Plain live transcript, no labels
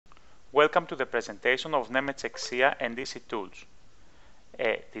Welcome to the presentation of Nemetschek Scia Engineer ECtools,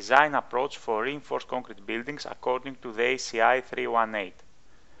 a design approach for reinforced concrete buildings according to the ACI 318.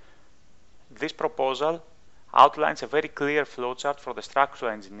 This proposal outlines a very clear flowchart for the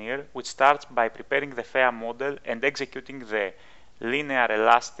structural engineer, which starts by preparing the FEA model and executing the linear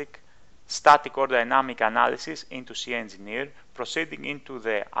elastic static or dynamic analysis into Scia Engineer, proceeding into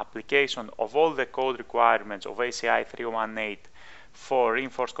the application of all the code requirements of ACI 318 for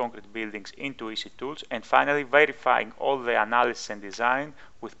reinforced concrete buildings into ECtools, and finally verifying all the analysis and design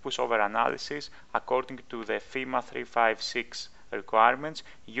with pushover analysis according to the FEMA 356 requirements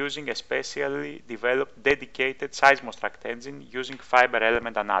using a specially developed dedicated seismostruct engine using fiber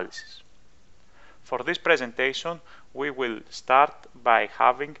element analysis. For this presentation, we will start by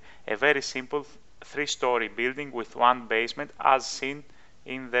having a very simple three-story building with one basement as seen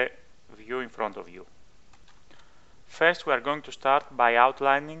in the view in front of you. First, we are going to start by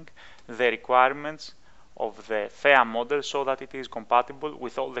outlining the requirements of the FEA model so that it is compatible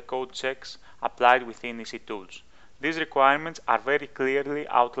with all the code checks applied within ECtools. These requirements are very clearly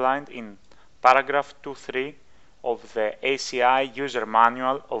outlined in paragraph 2.3 of the ACI user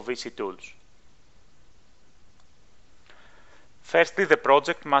manual of ECtools. Firstly, the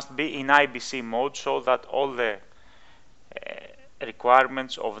project must be in IBC mode so that all the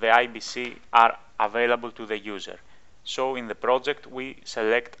requirements of the IBC are available to the user. So in the project we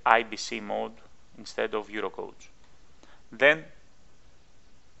select IBC mode instead of Eurocodes. Then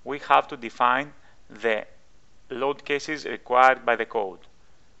we have to define the load cases required by the code.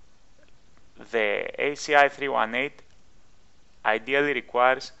 The ACI 318 ideally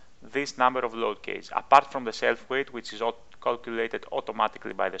requires this number of load cases. Apart from the self-weight, which is calculated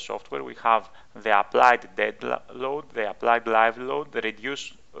automatically by the software, we have the applied dead load, the applied live load, the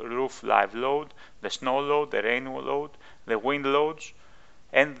reduced roof live load, the snow load, the rain load, the wind loads,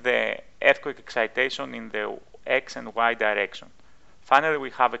 and the earthquake excitation in the X and Y direction. Finally,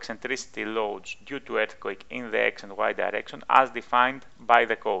 we have eccentricity loads due to earthquake in the X and Y direction as defined by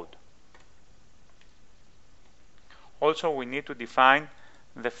the code. Also, we need to define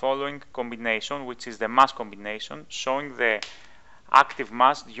the following combination, which is the mass combination, showing the active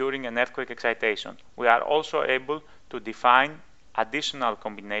mass during an earthquake excitation. We are also able to define additional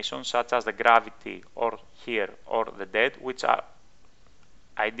combinations such as the gravity or here or the dead, which are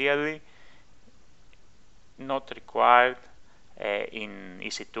ideally not required in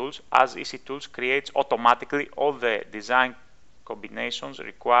ECtools, as ECtools creates automatically all the design combinations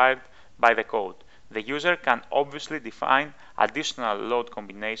required by the code. The user can obviously define additional load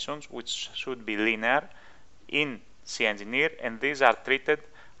combinations which should be linear in Scia Engineer, and these are treated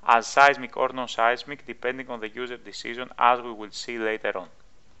as seismic or non-seismic depending on the user decision, as we will see later on.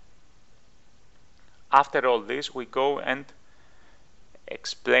 After all this, we go and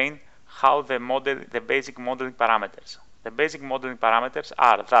explain how the basic modeling parameters. The basic modeling parameters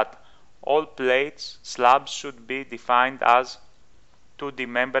are that all plates, slabs should be defined as 2D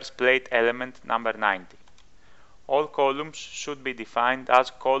members plate element number 90. All columns should be defined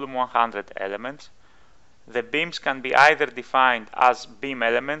as column 100 elements. The beams can be either defined as beam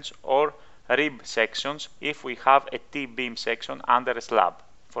elements or rib sections if we have a T-beam section under a slab.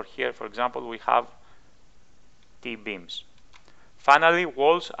 For here, for example, we have T-beams. Finally,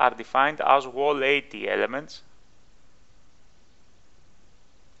 walls are defined as wall 80 elements.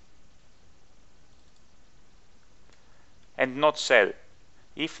 And not cell.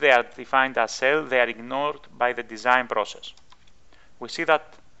 If they are defined as cell, they are ignored by the design process. We see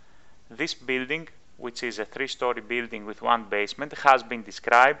that this building, which is a three-story building with one basement, has been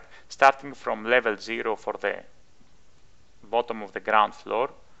described starting from level 0 for the bottom of the ground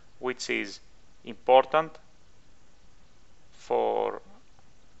floor, which is important for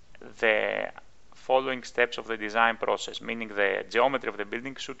the following steps of the design process, meaning the geometry of the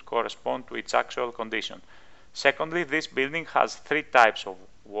building should correspond to its actual condition. Secondly, this building has three types of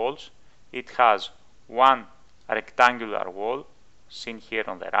walls. It has one rectangular wall, seen here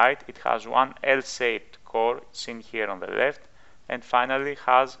on the right. It has one L-shaped core, seen here on the left. And finally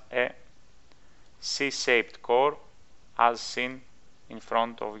has a C-shaped core, as seen in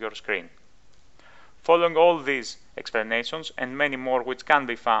front of your screen. Following all these explanations and many more which can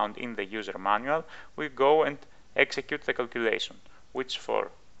be found in the user manual, we go and execute the calculation, which for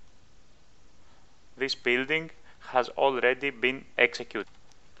this building has already been executed.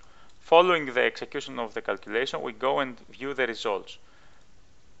 Following the execution of the calculation, we go and view the results.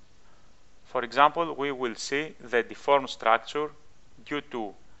 For example, we will see the deformed structure due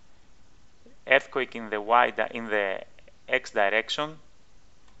to earthquake in the X direction,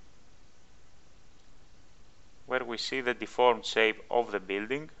 where we see the deformed shape of the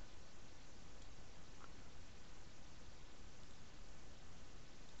building.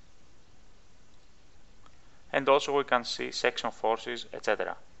 and also we can see section forces,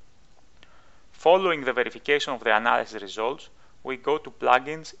 etc. Following the verification of the analysis results, we go to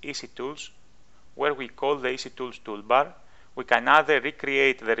Plugins, ECtools, where we call the ECtools toolbar. We can either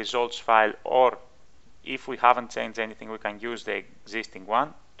recreate the results file, or if we haven't changed anything, we can use the existing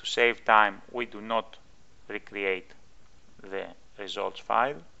one. To save time, we do not recreate the results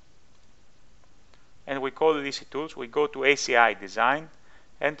file. And we call it ECtools. We go to ACI design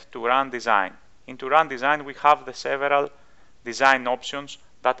and to run design. In to run design, we have the several design options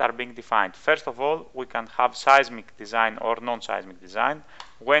that are being defined. First of all, we can have seismic design or non-seismic design.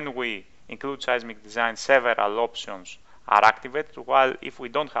 When we include seismic design, several options are activated, while if we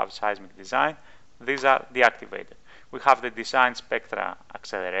don't have seismic design, these are deactivated. We have the design spectra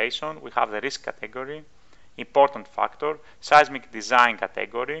acceleration, we have the risk category, important factor, seismic design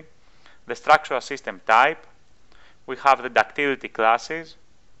category, the structural system type, we have the ductility classes,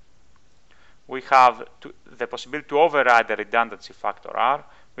 we have the possibility to override the redundancy factor R,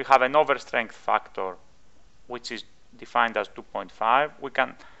 we have an overstrength factor which is defined as 2.5, we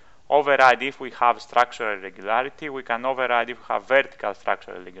can override if we have structural irregularity, we can override if we have vertical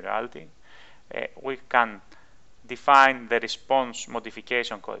structural irregularity, we can define the response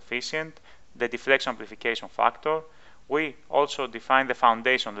modification coefficient, the deflection amplification factor. We also define the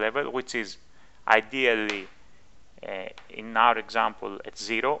foundation level, which is ideally, in our example, at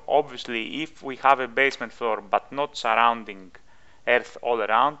 0. Obviously, if we have a basement floor but not surrounding earth all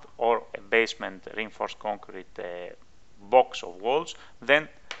around, or a basement reinforced concrete box of walls, then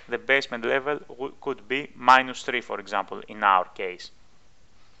the basement level could be -3, for example, in our case.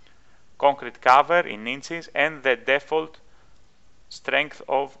 Concrete cover in inches, and the default strength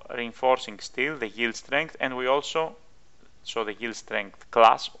of reinforcing steel, the yield strength, and we also, so the yield strength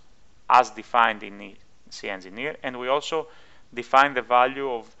class as defined in Scia Engineer, and we also define the value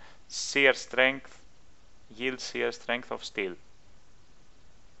of shear strength, yield shear strength of steel.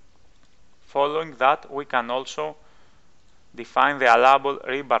 Following that, we can also define the allowable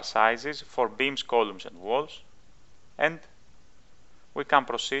rebar sizes for beams, columns, and walls, and we can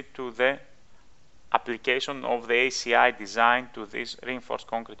proceed to the application of the ACI design to this reinforced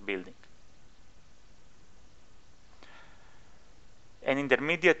concrete building. An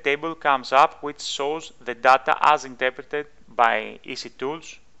intermediate table comes up which shows the data as interpreted by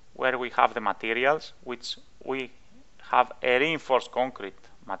ECtools, where we have the materials, which we have a reinforced concrete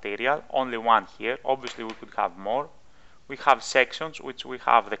material, only one here. Obviously, we could have more. We have sections, which we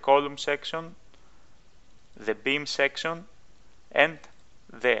have the column section, the beam section, and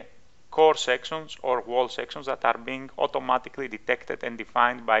the core sections or wall sections that are being automatically detected and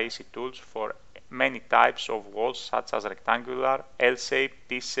defined by ECtools for many types of walls, such as rectangular, L-shaped,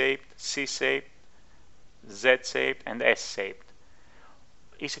 T-shaped, C-shaped, Z-shaped, and S-shaped.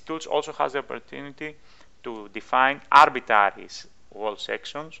 ECtools also has the opportunity to define arbitrary wall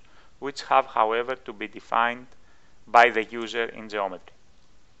sections, which have, however, to be defined by the user in geometry.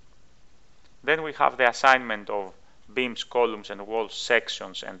 Then we have the assignment of beams, columns, and wall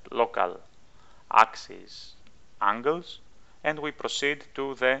sections and local axis angles, and we proceed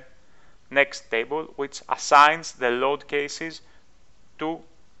to the next table, which assigns the load cases to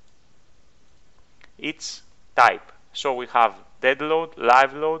each type. So we have dead load,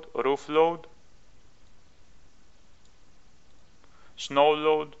 live load, roof load, snow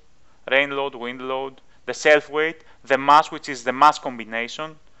load, rain load, wind load, the self-weight, the mass, which is the mass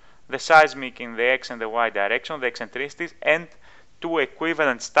combination, the seismic in the X and the Y direction, the eccentricities, and two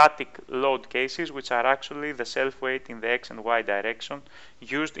equivalent static load cases, which are actually the self-weight in the X and Y direction,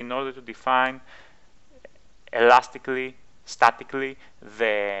 used in order to define elastically, statically,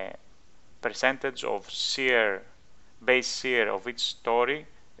 the percentage of shear, base shear of each story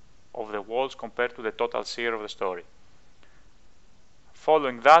of the walls compared to the total shear of the story.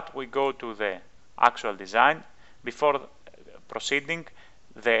 Following that, we go to the actual design. Before proceeding,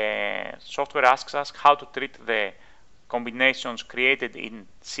 the software asks us how to treat the combinations created in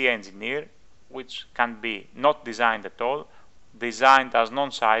Scia Engineer, which can be not designed at all, designed as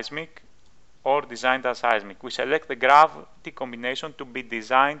non-seismic, or designed as seismic. We select the gravity combination to be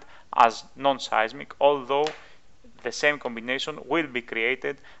designed as non-seismic, although the same combination will be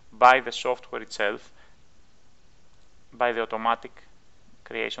created by the software itself, by the automatic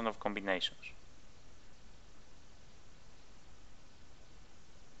creation of combinations.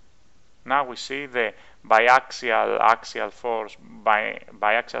 Now we see the biaxial axial force,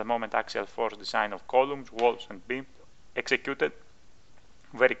 biaxial moment axial force design of columns, walls, and beams executed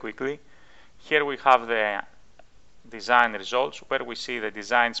very quickly. Here we have the design results, where we see the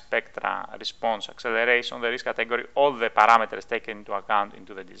design spectra, response, acceleration, the risk category, all the parameters taken into account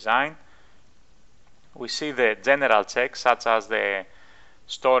into the design. We see the general checks such as the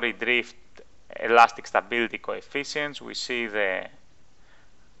story drift, elastic stability coefficients. We see the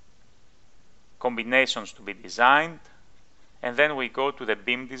combinations to be designed, and then we go to the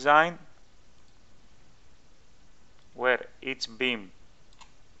beam design, where each beam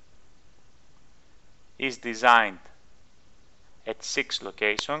is designed at 6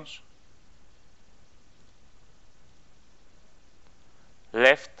 locations: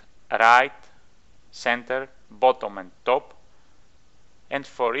 left, right, center, bottom and top. And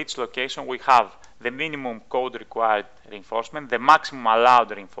for each location we have the minimum code required reinforcement, the maximum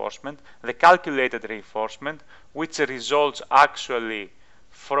allowed reinforcement, the calculated reinforcement, which results actually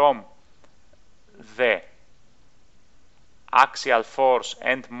from the axial force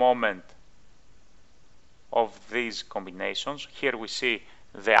and moment of these combinations. Here we see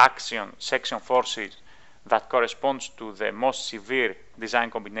the action section forces that corresponds to the most severe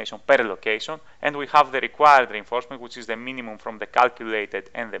design combination per location, and we have the required reinforcement, which is the minimum from the calculated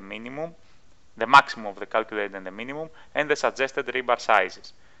and the minimum, the maximum of the calculated and the minimum, and the suggested rebar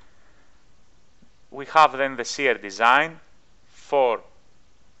sizes. We have then the shear design for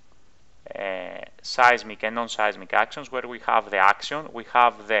seismic and non-seismic actions, where we have the action, we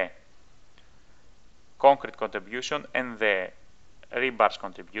have the concrete contribution and the rebars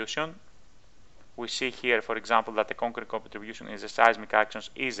contribution. We see here, for example, that the concrete contribution in the seismic actions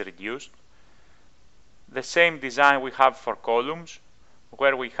is reduced. The same design we have for columns,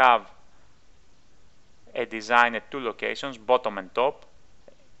 where we have a design at 2 locations, bottom and top.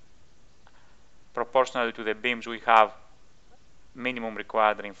 Proportionally to the beams, we have minimum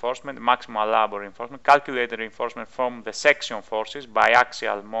required reinforcement, maximum allowable reinforcement, calculated reinforcement from the section forces,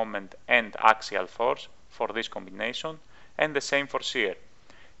 biaxial moment and axial force for this combination, and the same for shear.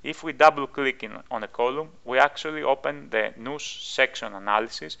 If we double click on a column, we actually open the NUS section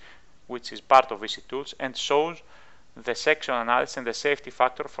analysis, which is part of ECtools, and shows the section analysis and the safety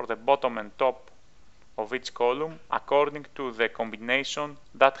factor for the bottom and top of each column according to the combination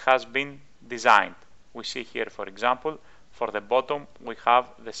that has been designed. We see here, for example, for the bottom we have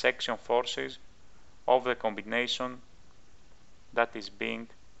the section forces of the combination that is being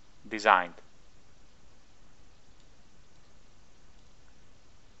designed.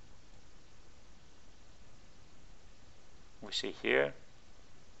 We see here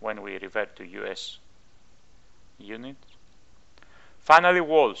when we revert to US units. Finally,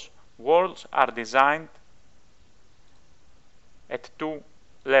 walls. Walls are designed at 2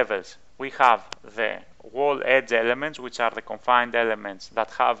 levels. We have the wall edge elements, which are the confined elements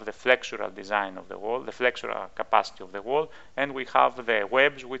that have the flexural design of the wall, the flexural capacity of the wall, and we have the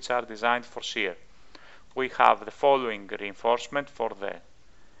webs, which are designed for shear. We have the following reinforcement for the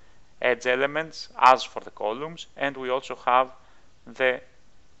edge elements as for the columns, and we also have the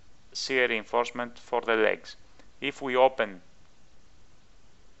shear reinforcement for the legs. If we open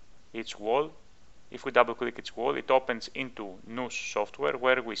each wall, if we double click each wall, it opens into NUS software,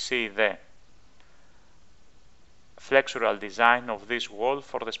 where we see the flexural design of this wall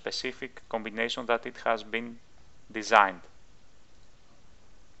for the specific combination that it has been designed.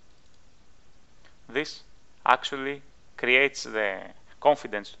 This actually creates the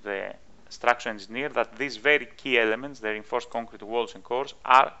confidence to the structural engineer that these very key elements, the reinforced concrete walls and cores,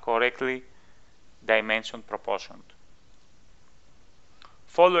 are correctly dimension proportioned.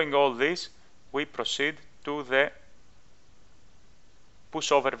 Following all this, we proceed to the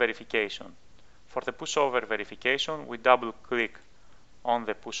pushover verification. For the pushover verification, we double click on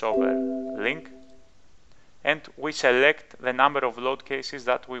the pushover link and we select the number of load cases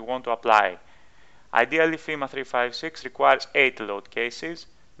that we want to apply. Ideally, FEMA 356 requires 8 load cases,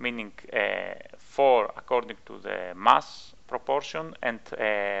 meaning 4 according to the mass proportion and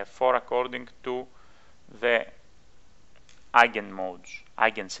 4 according to the eigenmodes,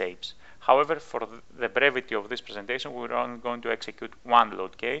 eigenshapes. However, for the brevity of this presentation, we're only going to execute 1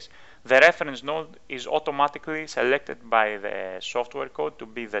 load case. The reference node is automatically selected by the software code to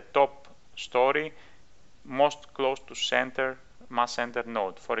be the top story most close to center, mass center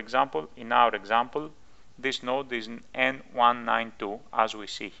node. For example, in our example, this node is N192, as we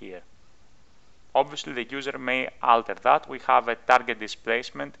see here. Obviously, the user may alter that. We have a target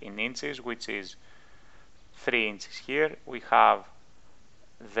displacement in inches, which is 3 inches here. We have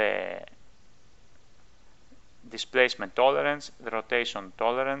the displacement tolerance, the rotation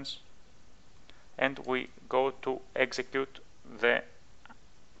tolerance, and we go to execute the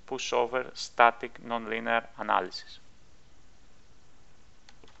pushover static nonlinear analysis.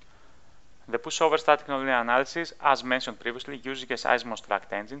 The pushover static nonlinear analysis, as mentioned previously, using a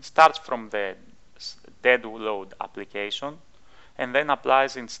seismostract engine, starts from the dead load application and then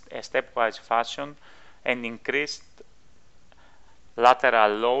applies in a stepwise fashion and increased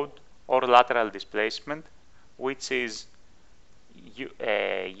lateral load or lateral displacement, which is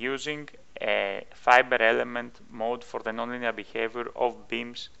using a fiber element mode for the nonlinear behavior of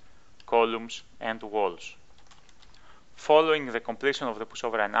beams, columns, and walls. Following the completion of the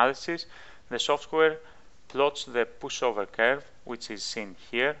pushover analysis, the software plots the pushover curve, which is seen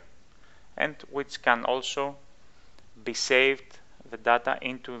here, and which can also be saved the data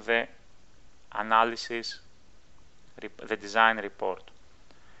into the analysis, the design report.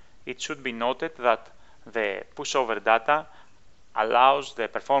 It should be noted that the pushover data allows the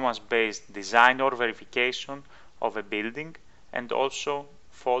performance-based design or verification of a building and also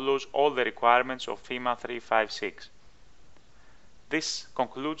follows all the requirements of FEMA 356. This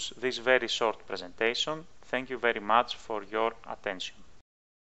concludes this very short presentation. Thank you very much for your attention.